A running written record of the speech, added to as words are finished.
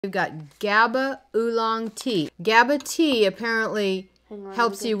We've got GABA Oolong tea. GABA tea apparently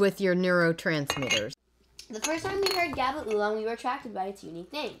helps you with your neurotransmitters. The first time we heard GABA Oolong, we were attracted by its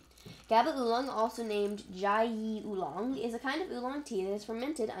unique name. GABA Oolong, also named GABA Oolong, is a kind of oolong tea that is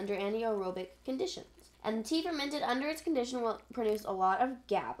fermented under anaerobic conditions. And the tea fermented under its condition will produce a lot of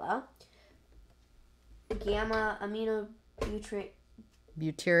GABA, gamma aminobutyric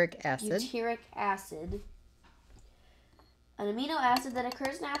acid, an amino acid that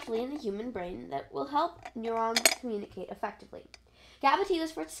occurs naturally in the human brain that will help neurons communicate effectively. GABA tea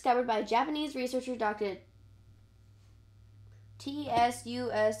was first discovered by Japanese researcher Dr.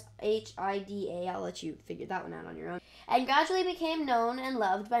 Tsushida. I'll let you figure that one out on your own. And gradually became known and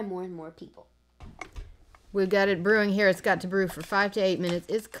loved by more and more people. We've got it brewing here. It's got to brew for 5 to 8 minutes.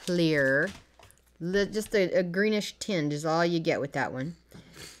 It's clear. Just a greenish tinge is all you get with that one.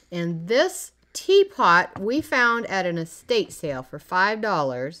 And this teapot we found at an estate sale for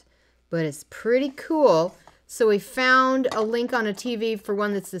 $5, but it's pretty cool. So we found a link on a TV for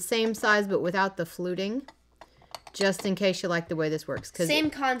one that's the same size but without the fluting, just in case you like the way this works. Same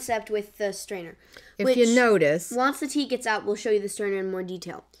concept with the strainer. If you notice, once the tea gets out, we'll show you the strainer in more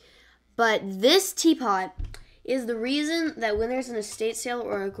detail. But this teapot is the reason that when there's an estate sale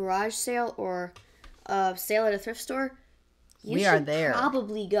or a garage sale or a sale at a thrift store, we are there.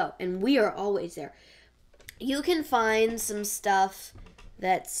 Probably go, and we are always there. You can find some stuff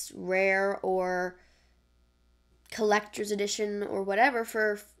that's rare or collector's edition or whatever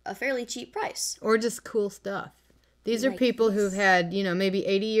for a fairly cheap price. Or just cool stuff. These are people who've had, you know, maybe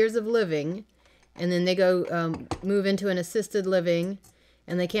 80 years of living, and then they go move into an assisted living,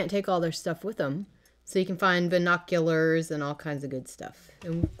 and they can't take all their stuff with them. So you can find binoculars and all kinds of good stuff.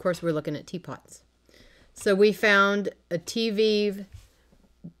 And, of course, we're looking at teapots. So we found a Teavivre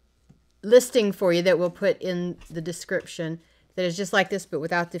listing for you that we'll put in the description that is just like this but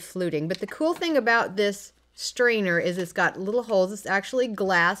without the fluting. But the cool thing about this strainer is it's got little holes. It's actually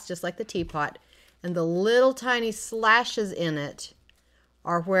glass, just like the teapot. And the little tiny slashes in it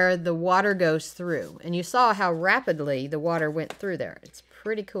are where the water goes through. And you saw how rapidly the water went through there. It's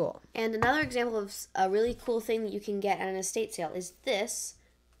pretty cool. And another example of a really cool thing that you can get at an estate sale is this.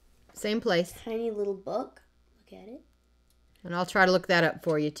 Same place. Tiny little book. Look at it. And I'll try to look that up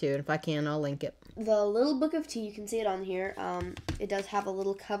for you too. And if I can, I'll link it. The little book of tea, you can see it on here. It does have a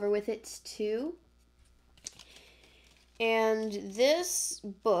little cover with it too. And this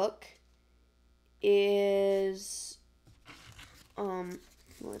book is, well,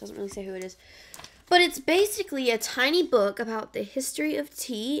 it doesn't really say who it is. But it's basically a tiny book about the history of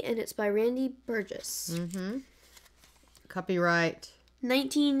tea, and it's by Randy Burgess. Mm-hmm. Copyright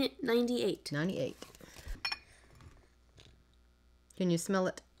 1998. 98. Can you smell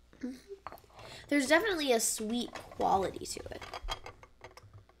it? Mm-hmm. There's definitely a sweet quality to it.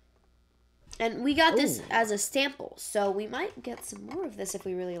 And we got this as a sample, so we might get some more of this if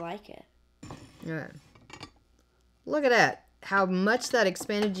we really like it. All right. Look at that. How much that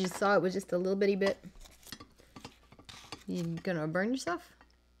expanded. You saw it was just a little bitty bit. You gonna burn yourself?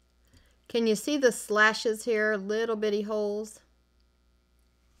 Can you see the slashes here? Little bitty holes.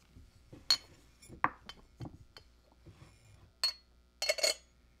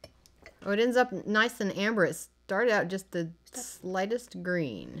 Oh, it ends up nice and amber. It started out just the slightest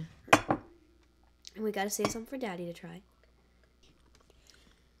green. And we gotta save some for Daddy to try.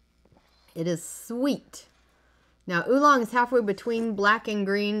 It is sweet. Now, oolong is halfway between black and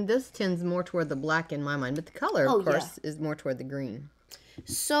green. This tends more toward the black in my mind, but the color, of course, is more toward the green.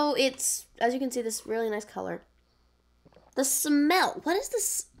 So it's, as you can see, this really nice color. The smell. What is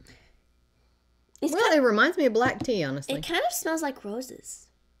this? Well, it reminds me of black tea, honestly. It kind of smells like roses.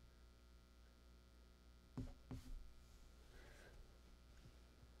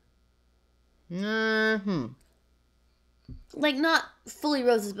 Mm-hmm. Like, not fully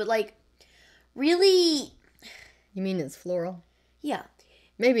roses, but like, really... You mean it's floral? Yeah.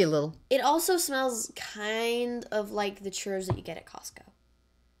 Maybe a little. It also smells kind of like the churros that you get at Costco.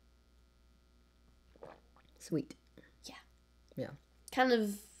 Sweet. Yeah. Yeah. Kind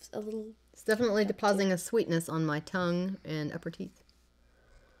of a little... It's definitely depositing a sweetness on my tongue and upper teeth.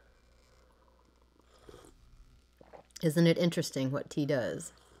 Isn't it interesting what tea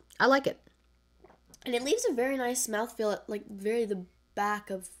does? I like it. And it leaves a very nice mouthfeel at, like, the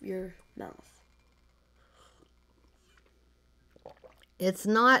back of your mouth. It's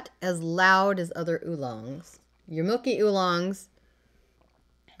not as loud as other oolongs. Your milky oolongs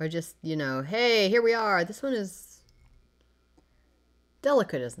are just, you know, hey, here we are. This one is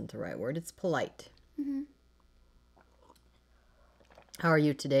delicate isn't the right word. It's polite. Mm-hmm. How are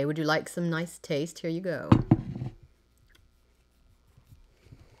you today? Would you like some nice taste? Here you go.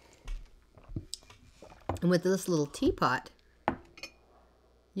 And with this little teapot,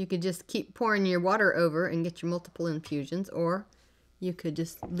 you could just keep pouring your water over and get your multiple infusions, or you could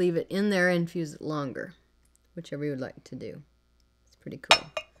just leave it in there and infuse it longer, whichever you would like to do. It's pretty cool.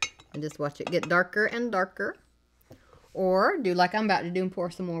 And just watch it get darker and darker. Or do like I'm about to do and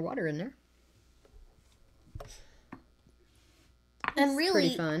pour some more water in there. And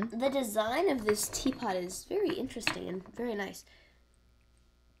really, pretty fun. The design of this teapot is very interesting and very nice.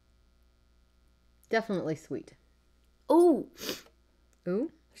 Definitely sweet. Oh,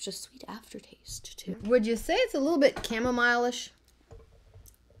 Ooh. there's a sweet aftertaste too. Would you say it's a little bit chamomile-ish?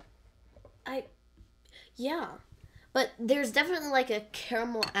 Yeah. But there's definitely like a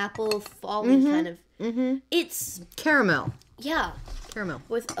caramel apple falling kind of. Mm-hmm. It's Caramel. yeah, Caramel.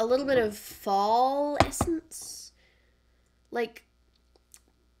 with a little bit of fall essence. Like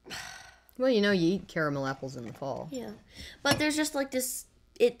Well, you know you eat caramel apples in the fall. yeah. But there's just like this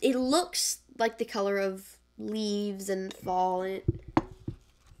it looks like the color of leaves and fall and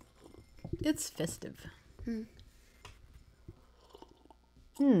It's festive.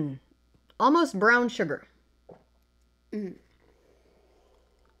 Almost brown sugar.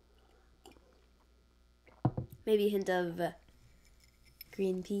 maybe a hint of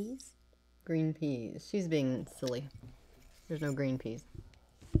green peas. Green peas. She's being silly. There's no green peas.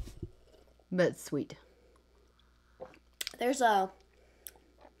 But it's sweet. There's a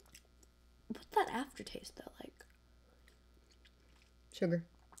what's that aftertaste though? Like Sugar.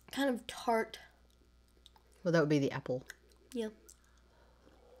 kind of tart. Well, that would be the apple. Yeah.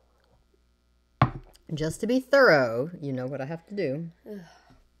 Just to be thorough, you know what I have to do. It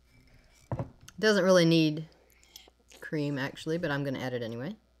doesn't really need cream, actually, but I'm going to add it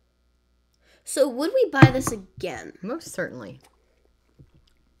anyway. So would we buy this again? Most certainly.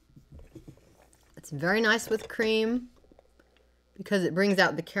 It's very nice with cream because it brings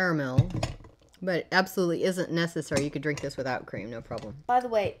out the caramel, but it absolutely isn't necessary. You could drink this without cream, no problem. By the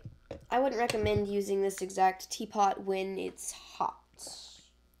way, I wouldn't recommend using this exact teapot when it's hot.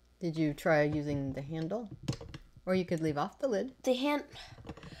 Did you try using the handle? Or you could leave off the lid.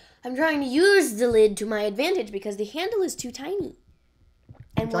 I'm trying to use the lid to my advantage because the handle is too tiny.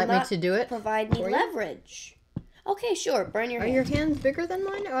 And Would you like me to do it provide me for you? leverage. Okay, sure. Burn your Are hand. your hands bigger than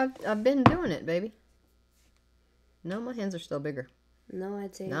mine? Oh, I've been doing it, baby. No, my hands are still bigger. No,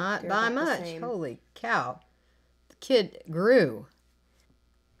 I'd say Not they're by about the much. same. Holy cow. The kid grew.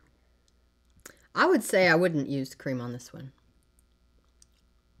 I would say I wouldn't use cream on this one.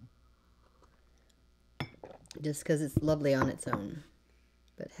 Just because it's lovely on its own.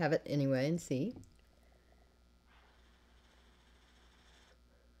 But have it anyway and see.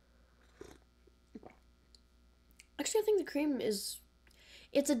 Actually, I think the cream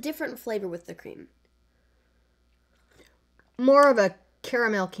it's a different flavor with the cream. More of a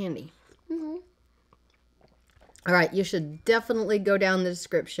caramel candy. Mm-hmm. All right, you should definitely go down the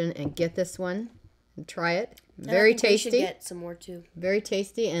description and get this one and try it. Very And I think we tasty. should get some more too. Very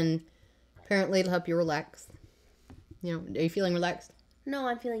tasty, and apparently it'll help you relax. You know, are you feeling relaxed? No,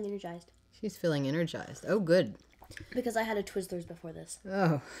 I'm feeling energized She's feeling energized. Oh, good. because I had a Twizzlers before this.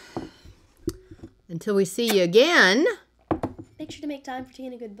 Oh. Until we see you again, Make sure to make time for tea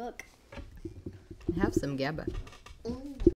and a good book. have some GABA.